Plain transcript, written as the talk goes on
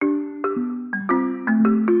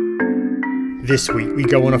This week we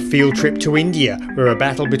go on a field trip to India, where a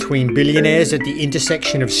battle between billionaires at the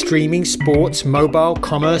intersection of streaming, sports, mobile,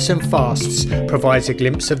 commerce and fasts provides a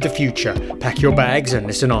glimpse of the future. Pack your bags and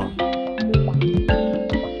listen on.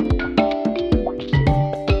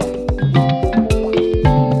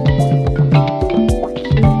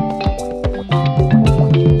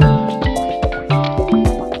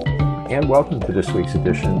 And welcome to this week's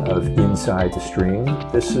edition of Inside the Stream.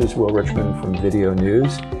 This is Will Richmond from Video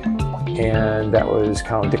News. And that was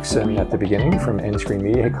Colin Dixon at the beginning from Endscreen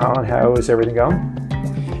Media. Hey, Colin, how is everything going?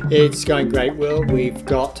 It's going great, Will. We've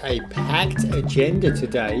got a packed agenda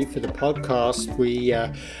today for the podcast.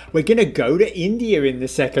 We're going to go to India in the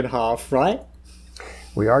second half, right?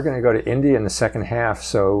 We are going to go to India in the second half,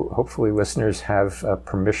 so hopefully listeners have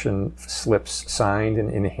permission slips signed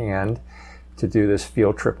and in hand to do this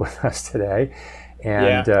field trip with us today.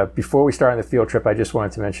 And before we start on the field trip, I just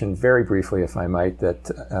wanted to mention very briefly, if I might,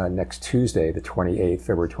 that next Tuesday, the 28th,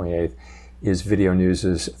 February 28th, is Video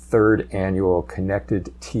News' third annual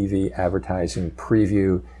Connected TV Advertising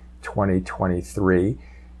Preview 2023.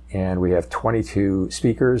 And we have 22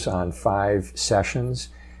 speakers on 5 sessions.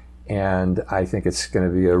 And I think it's going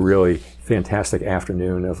to be a really fantastic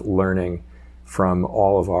afternoon of learning from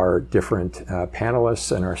all of our different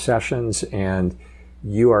panelists and our sessions. And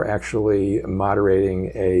you are actually moderating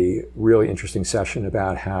a really interesting session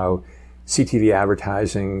about how CTV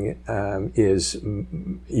advertising is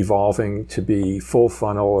evolving to be full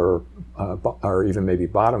funnel or even maybe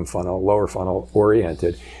bottom funnel, lower funnel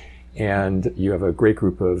oriented. And you have a great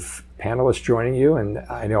group of panelists joining you. And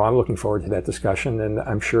I know I'm looking forward to that discussion. And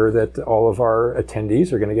I'm sure that all of our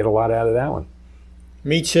attendees are going to get a lot out of that one.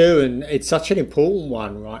 Me too, and it's such an important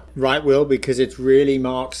one, right, Will, because it really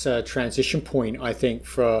marks a transition point, I think,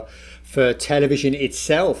 for television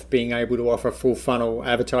itself being able to offer full funnel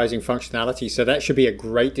advertising functionality. So that should be a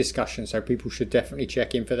great discussion, so people should definitely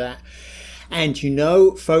check in for that. And you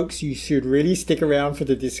know, folks, you should really stick around for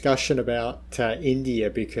the discussion about India,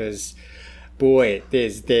 because boy,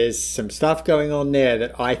 there's some stuff going on there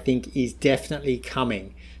that I think is definitely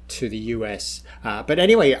coming to the US. But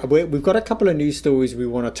anyway, we've got a couple of news stories we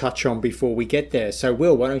want to touch on before we get there. So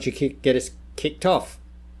Will, why don't you get us kicked off?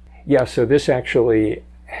 Yeah, so this actually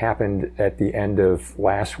happened at the end of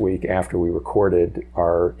last week after we recorded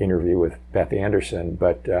our interview with Beth Anderson,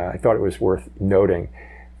 but I thought it was worth noting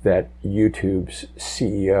that YouTube's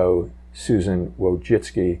CEO, Susan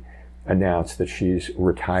Wojcicki, announced that she's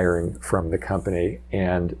retiring from the company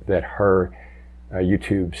and that her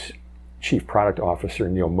YouTube's Chief Product Officer,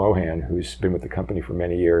 Neil Mohan, who's been with the company for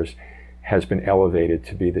many years, has been elevated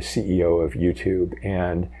to be the CEO of YouTube.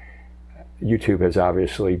 And YouTube has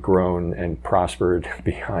obviously grown and prospered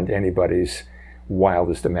beyond anybody's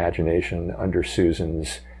wildest imagination under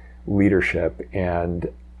Susan's leadership.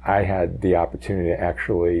 And I had the opportunity to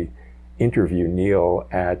actually interview Neil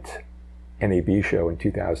at NAB Show in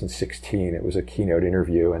 2016. It was a keynote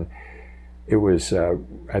interview, and it was,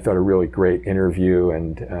 I thought, a really great interview,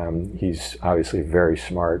 and he's obviously a very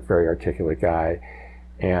smart, very articulate guy.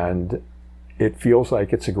 And it feels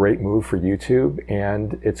like it's a great move for YouTube,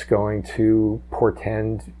 and it's going to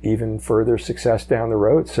portend even further success down the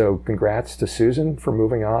road. So congrats to Susan for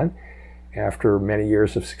moving on after many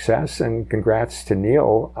years of success, and congrats to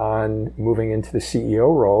Neil on moving into the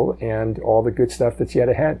CEO role and all the good stuff that's yet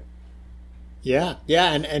ahead. Yeah,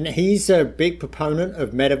 and he's a big proponent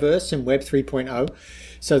of Metaverse and Web 3.0,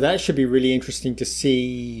 so that should be really interesting to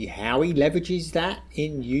see how he leverages that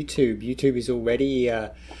in YouTube. YouTube is already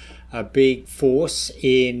a big force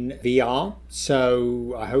in VR,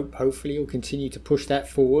 so I hopefully he'll continue to push that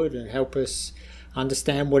forward and help us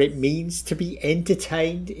understand what it means to be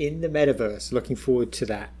entertained in the Metaverse. Looking forward to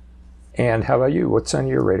that. And how about you? What's on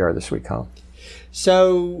your radar this week, Colin?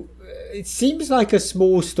 So it seems like a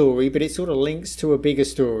small story, but it sort of links to a bigger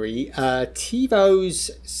story.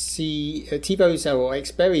 TiVo's or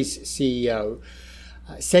Xperi's CEO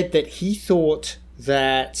said that he thought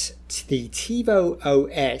that the TiVo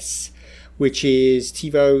OS, which is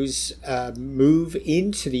TiVo's move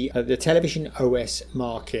into the television OS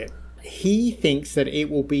market, he thinks that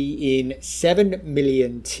it will be in 7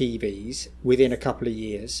 million TVs within a couple of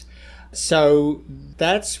years. So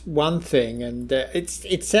that's one thing, and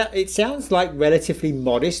it sounds like relatively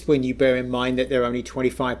modest when you bear in mind that there are only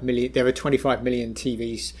 25 million. There are 25 million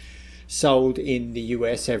TVs sold in the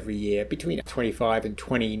US every year, between 25 and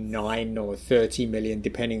 29 or 30 million,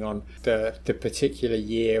 depending on the particular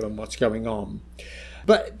year and what's going on.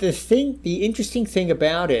 But the interesting thing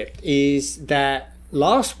about it is that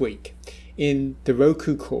last week in the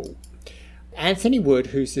Roku call, Anthony Wood,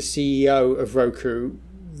 who's the CEO of Roku,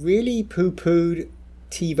 really poo-pooed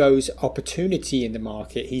TiVo's opportunity in the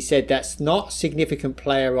market. He said that's not a significant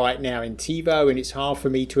player right now in TiVo, and it's hard for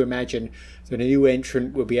me to imagine that a new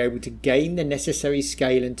entrant will be able to gain the necessary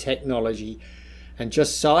scale and technology and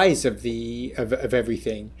just size of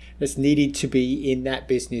everything that's needed to be in that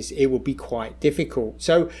business. It will be quite difficult.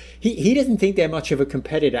 So he doesn't think they're much of a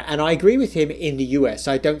competitor. And I agree with him in the US.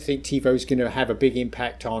 I don't think TiVo's going to have a big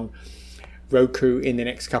impact on Roku in the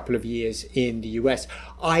next couple of years in the US.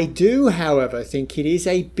 I do, however, think it is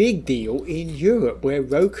a big deal in Europe, where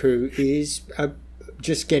Roku is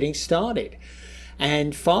just getting started.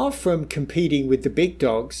 And far from competing with the big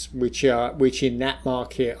dogs, which in that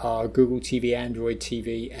market are Google TV, Android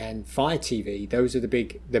TV, and Fire TV. Those are the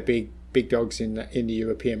big dogs in the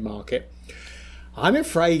European market. I'm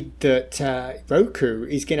afraid that Roku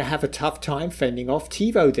is going to have a tough time fending off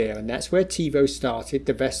TiVo there, and that's where TiVo started.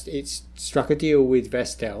 It's struck a deal with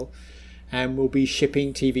Vestel, and will be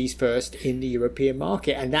shipping TVs first in the European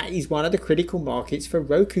market, and that is one of the critical markets for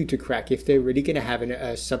Roku to crack if they're really going to have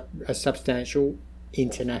a substantial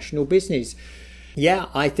international business. Yeah,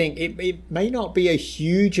 I think it may not be a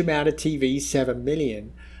huge amount of TVs, 7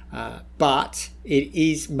 million, but it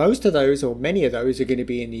is, most of those, or many of those, are going to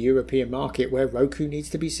be in the European market, where Roku needs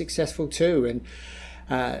to be successful too. And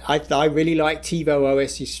I really like TiVo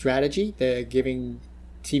OS's strategy. They're giving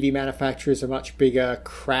TV manufacturers a much bigger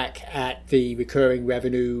crack at the recurring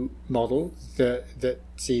revenue model that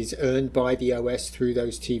is earned by the OS through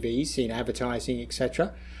those TVs in advertising,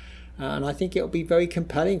 etc. And I think it'll be very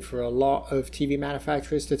compelling for a lot of TV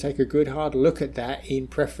manufacturers to take a good hard look at that in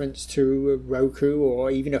preference to Roku or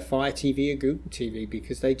even a Fire TV or Google TV,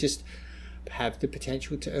 because they just have the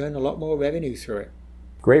potential to earn a lot more revenue through it.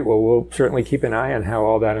 Great. Well, we'll certainly keep an eye on how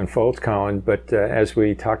all that unfolds, Colin. But as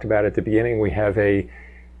we talked about at the beginning, we have a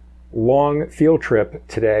long field trip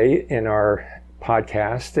today in our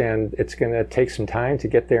podcast, and it's going to take some time to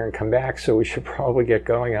get there and come back, so we should probably get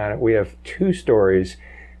going on it. We have 2 stories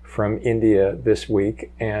from India this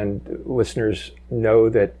week, and listeners know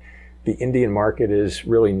that the Indian market is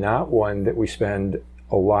really not one that we spend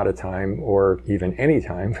a lot of time, or even any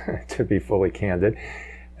time, to be fully candid,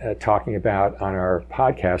 talking about on our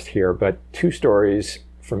podcast here. But 2 stories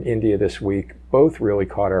from India this week, both really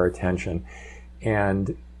caught our attention,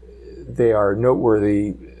 and they are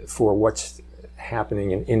noteworthy for what's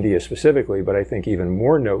happening in India specifically, but I think even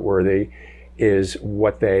more noteworthy is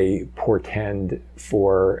what they portend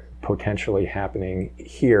for potentially happening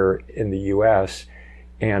here in the US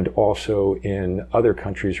and also in other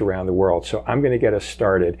countries around the world. So I'm going to get us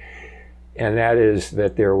started. And that is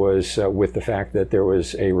that there was, with the fact that there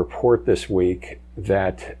was a report this week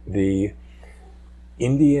that the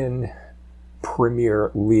Indian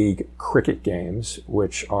Premier League cricket games,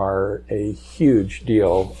 which are a huge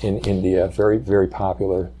deal in India, very, very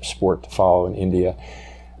popular sport to follow in India,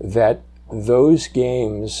 that those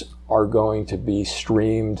games are going to be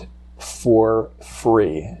streamed for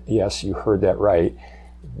free. Yes, you heard that right.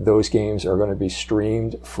 Those games are going to be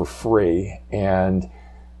streamed for free. And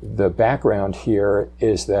the background here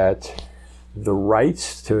is that the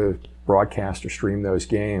rights to broadcast or stream those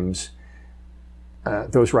games,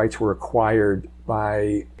 those rights were acquired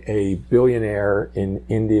by a billionaire in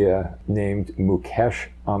India named Mukesh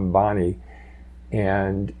Ambani,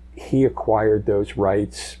 and he acquired those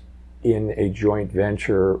rights in a joint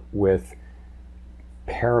venture with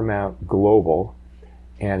Paramount Global,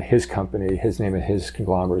 and his company, his name and his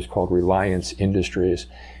conglomerate is called Reliance Industries,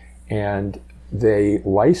 and they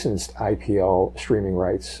licensed IPL streaming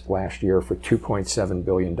rights last year for $2.7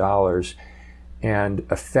 billion and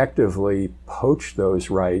effectively poached those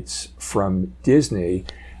rights from Disney,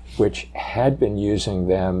 which had been using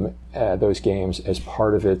them, those games, as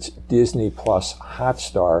part of its Disney Plus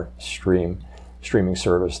Hotstar streaming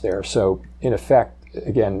service there. So in effect,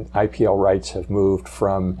 again, IPL rights have moved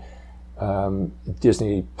from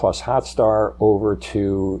Disney Plus Hotstar over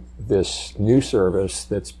to this new service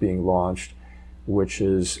that's being launched, which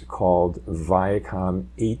is called Viacom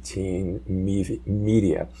 18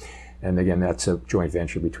 Media. And again, that's a joint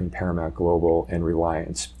venture between Paramount Global and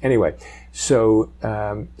Reliance. Anyway, so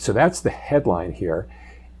that's the headline here.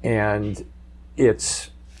 And it's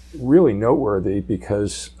really noteworthy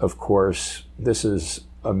because, of course, this is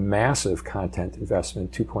a massive content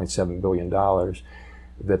investment, $2.7 billion,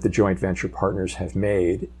 that the joint venture partners have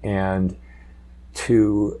made. And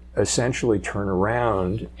to essentially turn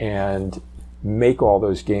around and make all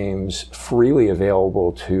those games freely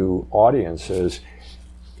available to audiences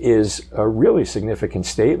is a really significant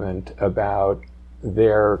statement about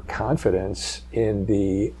their confidence in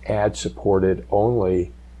the ad-supported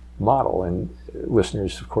only model. And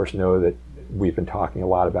listeners, of course, know that we've been talking a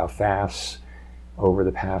lot about FAST over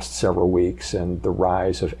the past several weeks and the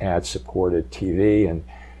rise of ad-supported TV, and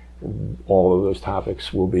all of those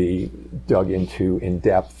topics will be dug into in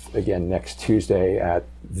depth again next Tuesday at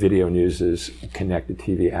Video News' Connected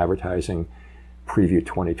TV Advertising Preview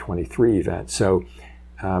 2023 event. So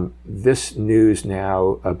this news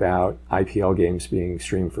now about IPL games being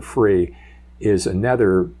streamed for free is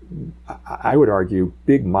another, I would argue,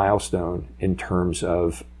 big milestone in terms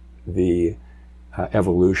of the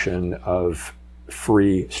evolution of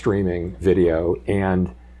free streaming video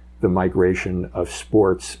and the migration of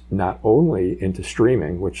sports not only into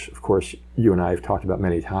streaming, which of course you and I have talked about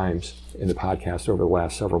many times in the podcast over the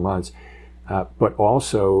last several months, but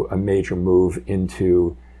also a major move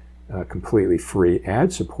into completely free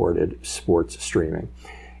ad-supported sports streaming.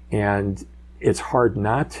 And it's hard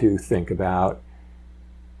not to think about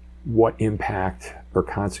what impact or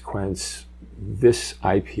consequence this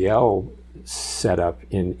IPL setup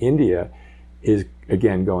in India is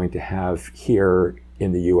again going to have here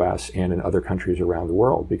in the US and in other countries around the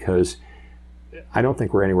world, because I don't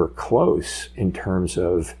think we're anywhere close in terms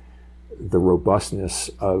of the robustness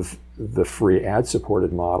of the free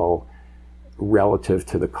ad-supported model relative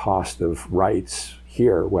to the cost of rights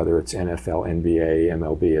here, whether it's NFL, NBA,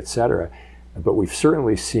 MLB, et cetera. But we've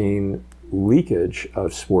certainly seen leakage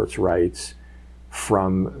of sports rights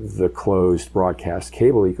from the closed broadcast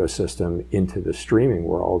cable ecosystem into the streaming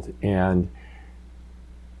world. And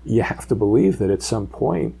you have to believe that at some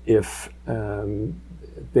point, if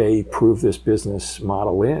they prove this business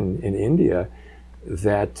model in India,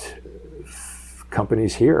 that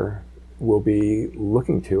companies here will be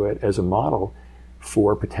looking to it as a model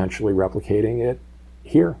for potentially replicating it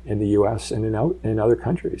here in the US and in other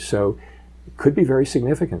countries. So it could be very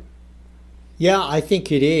significant. Yeah, I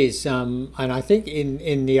think it is. And I think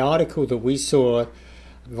in the article that we saw,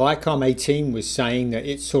 Viacom 18 was saying that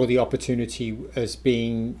it saw the opportunity as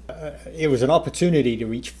being, it was an opportunity to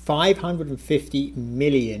reach 550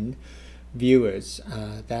 million viewers.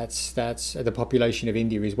 That's the population of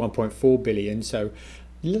India is 1.4 billion. So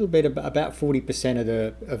a little bit about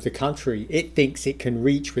 40% of the country it thinks it can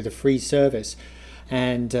reach with a free service.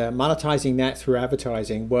 And monetizing that through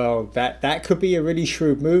advertising, well, that could be a really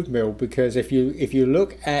shrewd move, Mill, because if you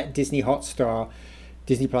look at Disney Plus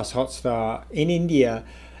Hotstar in India,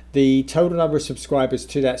 the total number of subscribers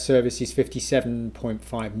to that service is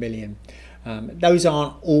 57.5 million. Those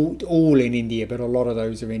aren't all in India, but a lot of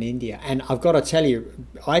those are in India. And I've got to tell you,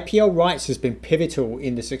 IPL rights has been pivotal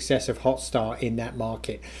in the success of Hotstar in that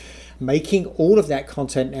market. Making all of that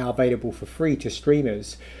content now available for free to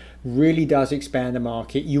streamers really does expand the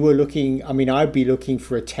market. You were looking, I mean, I'd be looking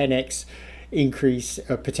for a 10x increase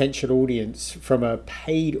of potential audience from a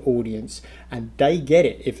paid audience, and they get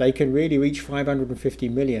it. If they can really reach 550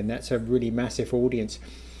 million, that's a really massive audience.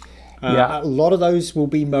 A lot of those will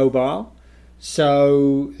be mobile.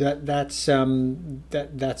 So that's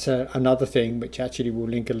another thing which actually will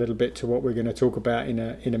link a little bit to what we're going to talk about in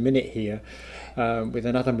a minute here, with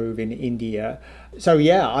another move in India. So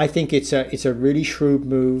yeah, I think it's a really shrewd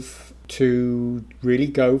move to really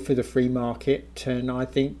go for the free market, and I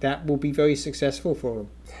think that will be very successful for them.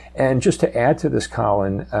 And just to add to this,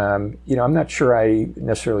 Colin, I'm not sure I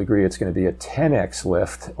necessarily agree it's going to be a 10x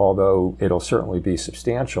lift, although it'll certainly be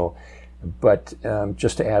substantial. But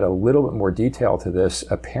just to add a little bit more detail to this,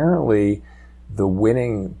 apparently the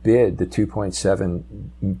winning bid, the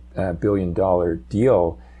 $2.7 billion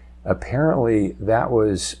deal, apparently that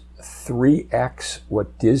was 3x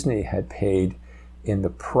what Disney had paid in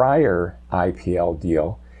the prior IPL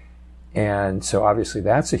deal. And so obviously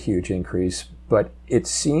that's a huge increase. But it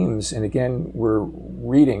seems, and again, we're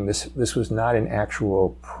reading, this was not an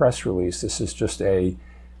actual press release. This is just a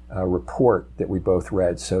report that we both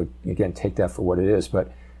read. So again, take that for what it is.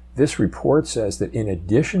 But this report says that in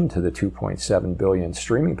addition to the $2.7 billion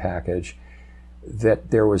streaming package,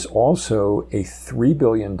 that there was also a $3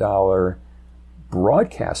 billion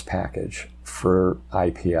broadcast package for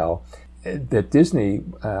IPL that Disney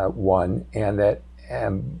won, and that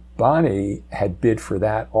Ambani had bid for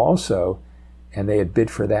that also, and they had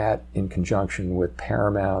bid for that in conjunction with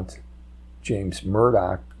Paramount, James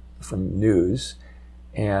Murdoch from News,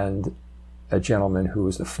 and a gentleman who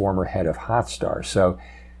was the former head of Hotstar. So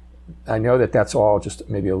I know that that's all just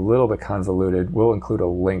maybe a little bit convoluted. We'll include a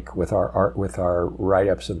link with our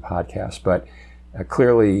write-ups of the podcast, but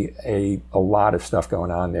clearly a lot of stuff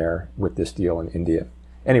going on there with this deal in India.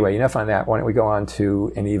 Anyway, enough on that. Why don't we go on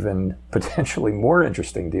to an even potentially more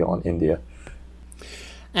interesting deal in India?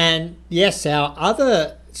 And yes, our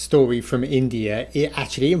other story from India, it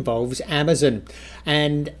actually involves Amazon.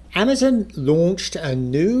 And Amazon launched a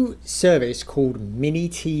new service called Mini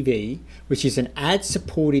TV, which is an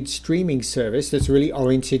ad-supported streaming service that's really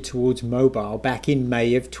oriented towards mobile back in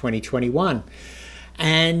May of 2021.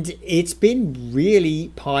 And it's been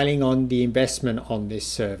really piling on the investment on this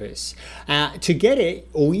service. To get it,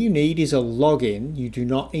 all you need is a login. You do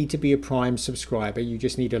not need to be a Prime subscriber. You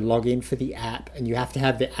just need a login for the app, and you have to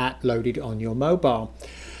have the app loaded on your mobile.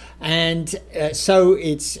 And so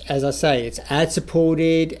it's, as I say, it's ad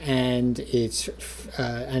supported, and it's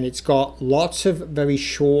got lots of very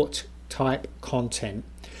short type content.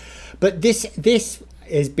 But this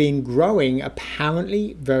has been growing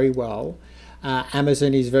apparently very well.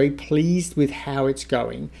 Amazon is very pleased with how it's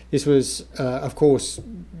going. This was, of course,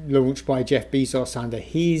 launched by Jeff Bezos under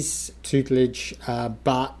his tutelage,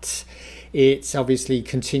 but it's obviously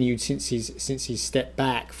continued since he's stepped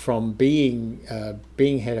back from being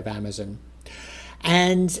head of Amazon.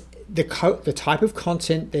 And the type of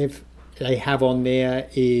content they have on there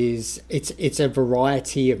is it's a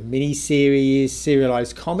variety of mini-series,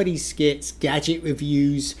 serialized comedy skits, gadget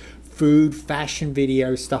reviews, food, fashion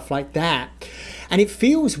videos, stuff like that. And it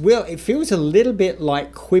feels a little bit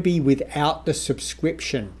like Quibi without the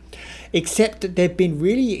subscription, except that they've been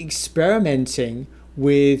really experimenting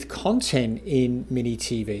with content in Mini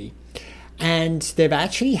TV, and they've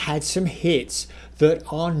actually had some hits that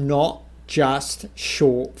are not just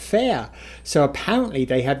short fare. So apparently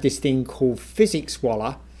they have this thing called Physics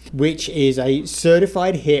Wallah, which is a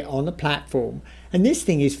certified hit on the platform. And this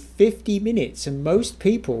thing is 50 minutes, and most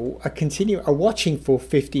people are watching for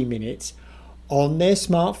 50 minutes on their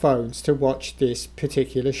smartphones to watch this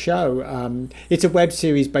particular show. It's a web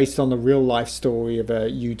series based on the real life story of a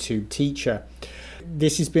YouTube teacher.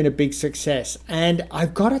 This has been a big success, and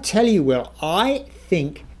I've got to tell you, Will, I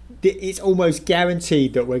think that it's almost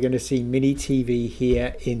guaranteed that we're going to see Mini TV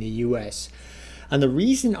here in the US. And the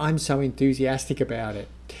reason I'm so enthusiastic about it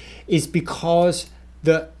is because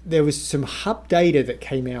there was some hub data that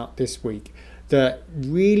came out this week that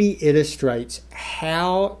really illustrates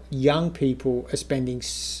how young people are spending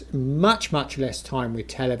much, much less time with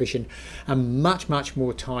television and much, much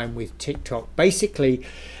more time with TikTok. Basically,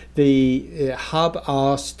 the hub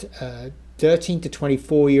asked 13 to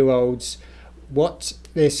 24-year-olds what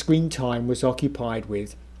their screen time was occupied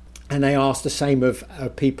with, and they asked the same of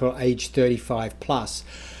people aged 35 plus.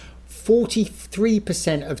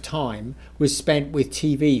 43% of time was spent with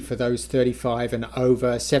TV for those 35 and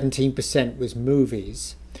over, 17% was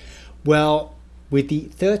movies. Well, with the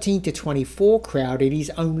 13 to 24 crowd, it is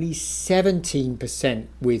only 17%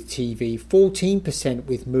 with TV, 14%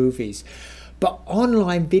 with movies. But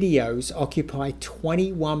online videos occupy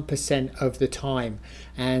 21% of the time,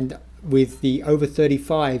 and with the over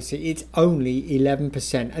 35s, it's only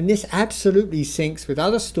 11%. And this absolutely syncs with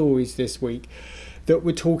other stories this week that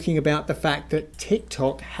we're talking about the fact that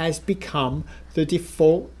TikTok has become the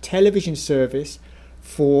default television service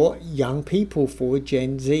for young people, for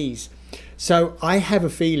Gen Zs. So I have a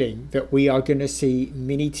feeling that we are going to see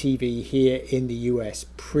Mini TV here in the US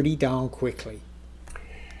pretty darn quickly.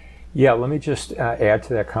 Yeah, let me just add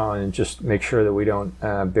to that, Colin, and just make sure that we don't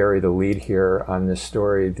bury the lead here on this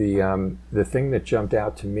story. The thing that jumped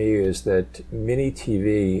out to me is that Mini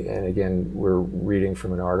TV, and again, we're reading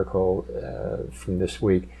from an article from this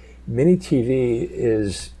week, Mini TV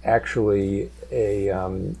is actually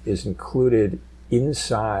is included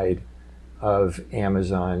inside of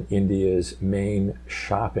Amazon India's main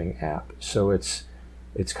shopping app. So it's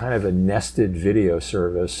kind of a nested video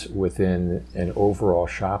service within an overall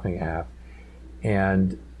shopping app.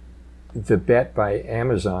 And the bet by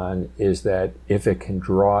Amazon is that if it can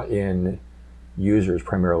draw in users,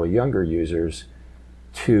 primarily younger users,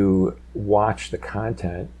 to watch the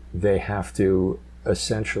content, they have to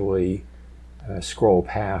essentially scroll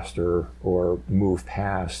past or move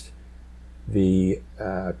past the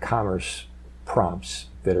commerce prompts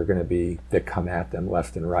that come at them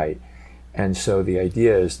left and right. And so the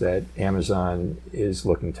idea is that Amazon is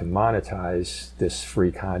looking to monetize this free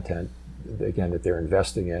content, again, that they're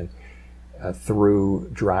investing in through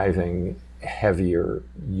driving heavier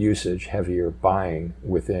usage, heavier buying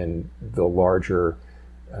within the larger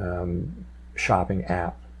shopping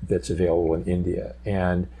app that's available in India.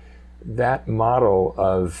 And that model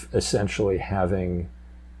of essentially having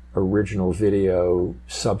original video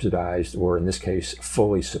subsidized, or in this case,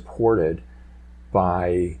 fully supported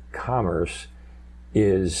by commerce,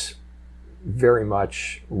 is very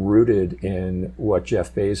much rooted in what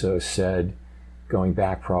Jeff Bezos said going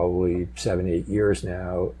back probably 7-8 years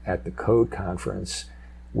now at the Code conference,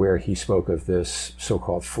 where he spoke of this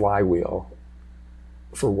so-called flywheel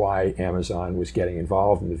for why Amazon was getting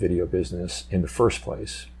involved in the video business in the first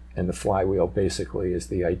place. And the flywheel basically is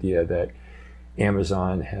the idea that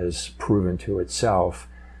Amazon has proven to itself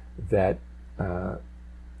that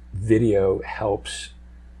video helps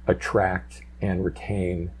attract and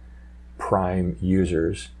retain Prime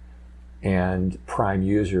users, and Prime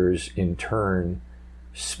users in turn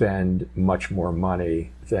spend much more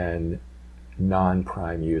money than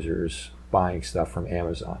non-Prime users buying stuff from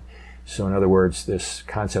Amazon. So in other words, this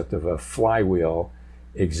concept of a flywheel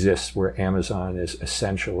exists where Amazon is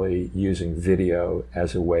essentially using video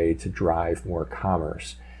as a way to drive more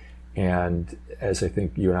commerce. And as I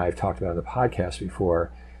think you and I have talked about in the podcast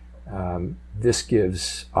before,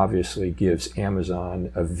 this obviously gives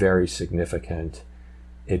Amazon a very significant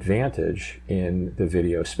advantage in the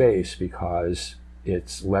video space because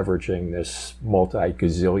it's leveraging this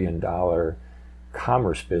multi-gazillion dollar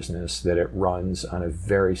commerce business that it runs on a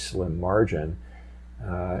very slim margin.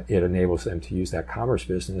 It enables them to use that commerce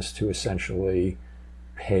business to essentially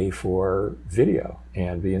pay for video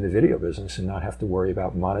and be in the video business and not have to worry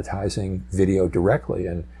about monetizing video directly.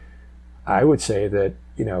 And I would say that,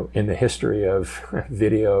 in the history of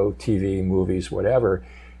video, TV, movies, whatever,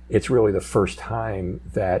 it's really the first time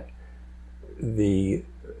that the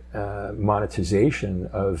monetization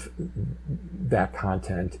of that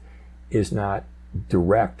content is not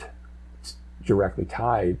directly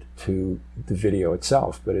tied to the video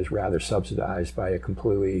itself, but is rather subsidized by a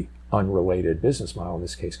completely unrelated business model, in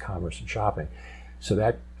this case, commerce and shopping. So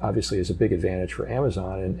that obviously is a big advantage for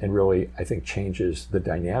Amazon and really, I think, changes the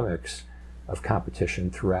dynamics of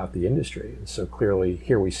competition throughout the industry. And so clearly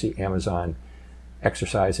here we see Amazon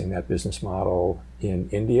exercising that business model in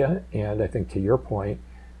India, and I think to your point,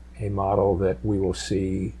 a model that we will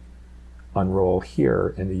see unroll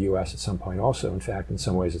here in the US at some point also. In fact, in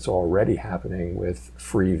some ways it's already happening with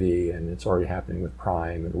Freevee, and it's already happening with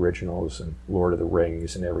Prime and Originals and Lord of the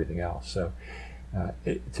Rings and everything else. So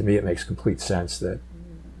to me it makes complete sense that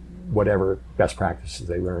whatever best practices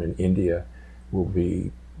they learn in India will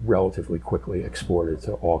be relatively quickly exported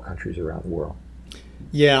to all countries around the world.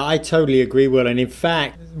 Yeah, I totally agree, Will. And in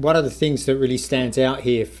fact, one of the things that really stands out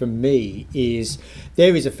here for me is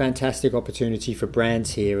there is a fantastic opportunity for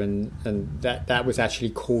brands here, and that was actually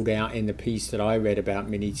called out in the piece that I read about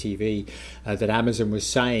Mini TV, that Amazon was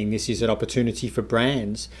saying this is an opportunity for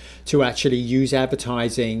brands to actually use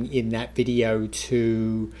advertising in that video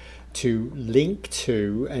to link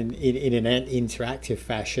to, and in an interactive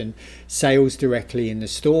fashion, sales directly in the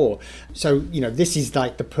store. So, this is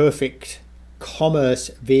like the perfect commerce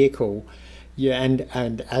vehicle. Yeah,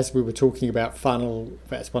 and as we were talking about funnel,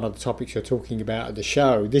 that's one of the topics you're talking about at the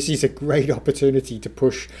show. This is a great opportunity to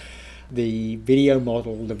push the video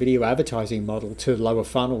model, the video advertising model, to lower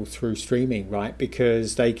funnel through streaming, right?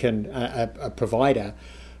 Because they can, a provider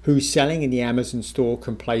who's selling in the Amazon store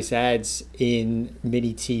can place ads in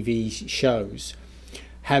Mini TV shows,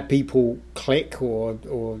 have people click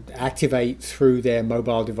or activate through their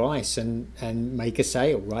mobile device and make a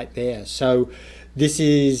sale right there. So this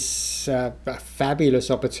is a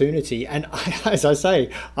fabulous opportunity. And as I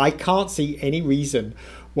say, I can't see any reason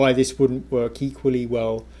why this wouldn't work equally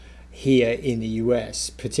well here in the US,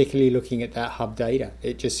 particularly looking at that hub data.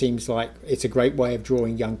 It just seems like it's a great way of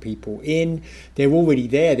drawing young people in. They're already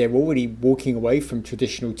there. They're already walking away from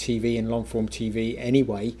traditional TV and long-form TV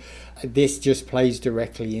anyway. This just plays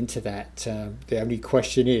directly into that. The only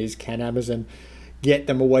question is, can Amazon get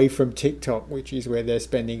them away from TikTok, which is where they're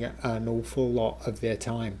spending an awful lot of their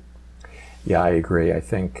time? Yeah, I agree. I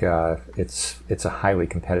think it's a highly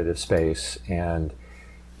competitive space, and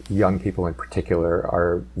young people in particular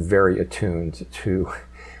are very attuned to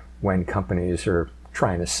when companies are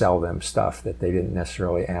trying to sell them stuff that they didn't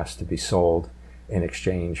necessarily ask to be sold in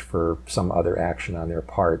exchange for some other action on their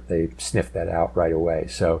part. They sniff that out right away.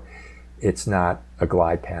 So it's not a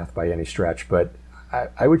glide path by any stretch. But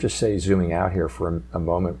I would just say, zooming out here for a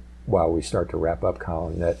moment while we start to wrap up,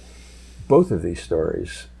 Colin, that both of these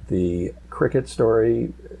stories, the Cricket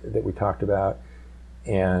story that we talked about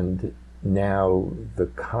and now the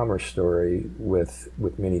commerce story with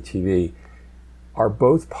Mini TV, are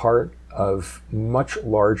both part of much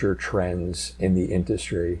larger trends in the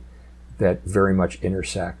industry that very much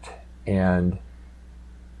intersect. And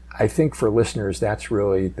I think for listeners, that's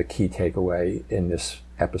really the key takeaway in this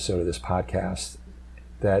episode of this podcast,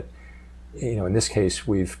 that, in this case,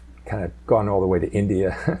 we've kind of gone all the way to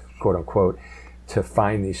India, quote unquote, to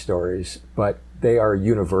find these stories, but they are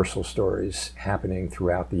universal stories happening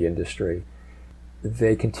throughout the industry.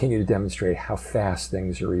 They continue to demonstrate how fast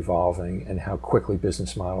things are evolving and how quickly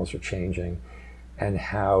business models are changing and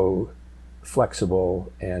how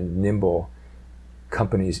flexible and nimble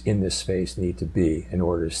companies in this space need to be in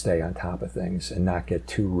order to stay on top of things and not get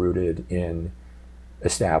too rooted in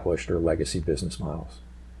established or legacy business models.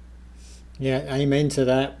 Yeah, amen to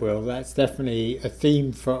that, Will. That's definitely a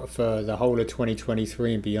theme for the whole of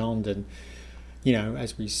 2023 and beyond. And,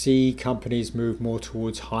 as we see companies move more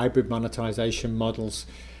towards hybrid monetization models,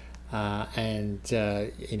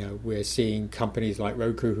 we're seeing companies like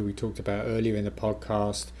Roku, who we talked about earlier in the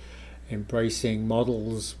podcast, embracing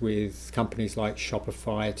models with companies like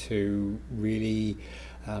Shopify to really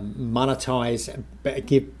monetize,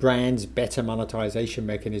 give brands better monetization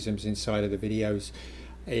mechanisms inside of the videos.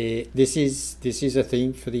 This is a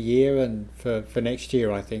theme for the year and for next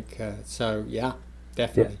year, I think. So yeah,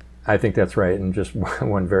 definitely. Yeah, I think that's right. And just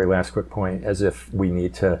one very last quick point, as if we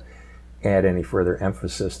need to add any further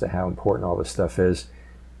emphasis to how important all this stuff is.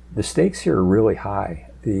 The stakes here are really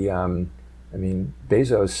high. Bezos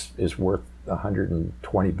is worth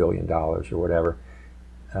 $120 billion or whatever.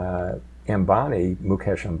 Mukesh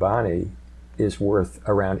Ambani, is worth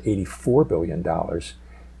around $84 billion.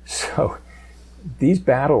 So these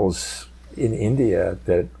battles in India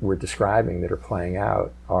that we're describing that are playing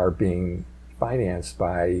out are being financed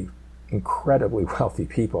by incredibly wealthy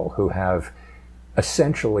people who have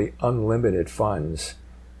essentially unlimited funds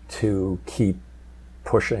to keep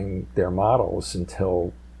pushing their models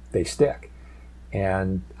until they stick.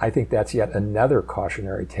 And I think that's yet another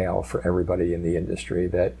cautionary tale for everybody in the industry,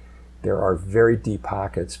 that there are very deep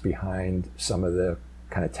pockets behind some of the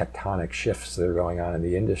kind of tectonic shifts that are going on in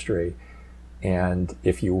the industry. And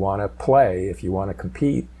if you want to play, if you want to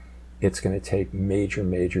compete, it's going to take major,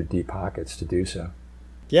 major deep pockets to do so.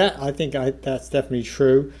 Yeah, I think that's definitely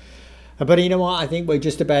true. But you know what? I think we're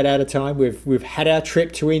just about out of time. We've had our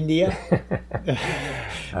trip to India.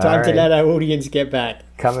 Time to let our audience get back.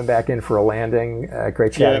 Coming back in for a landing.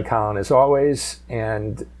 Great chatting, Colin, as always.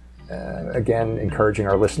 And again, encouraging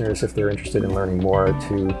our listeners, if they're interested in learning more,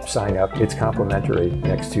 to sign up. It's complimentary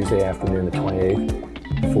next Tuesday afternoon, the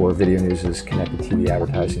 28th, for Video News' Connected TV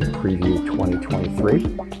Advertising Preview 2023.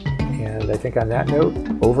 And I think on that note,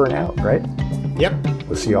 over and out, right? Yep.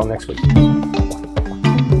 We'll see you all next week.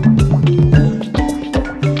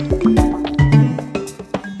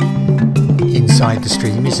 Inside the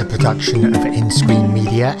Stream is a production of InScreen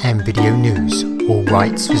Media and Video News, all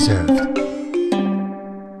rights reserved.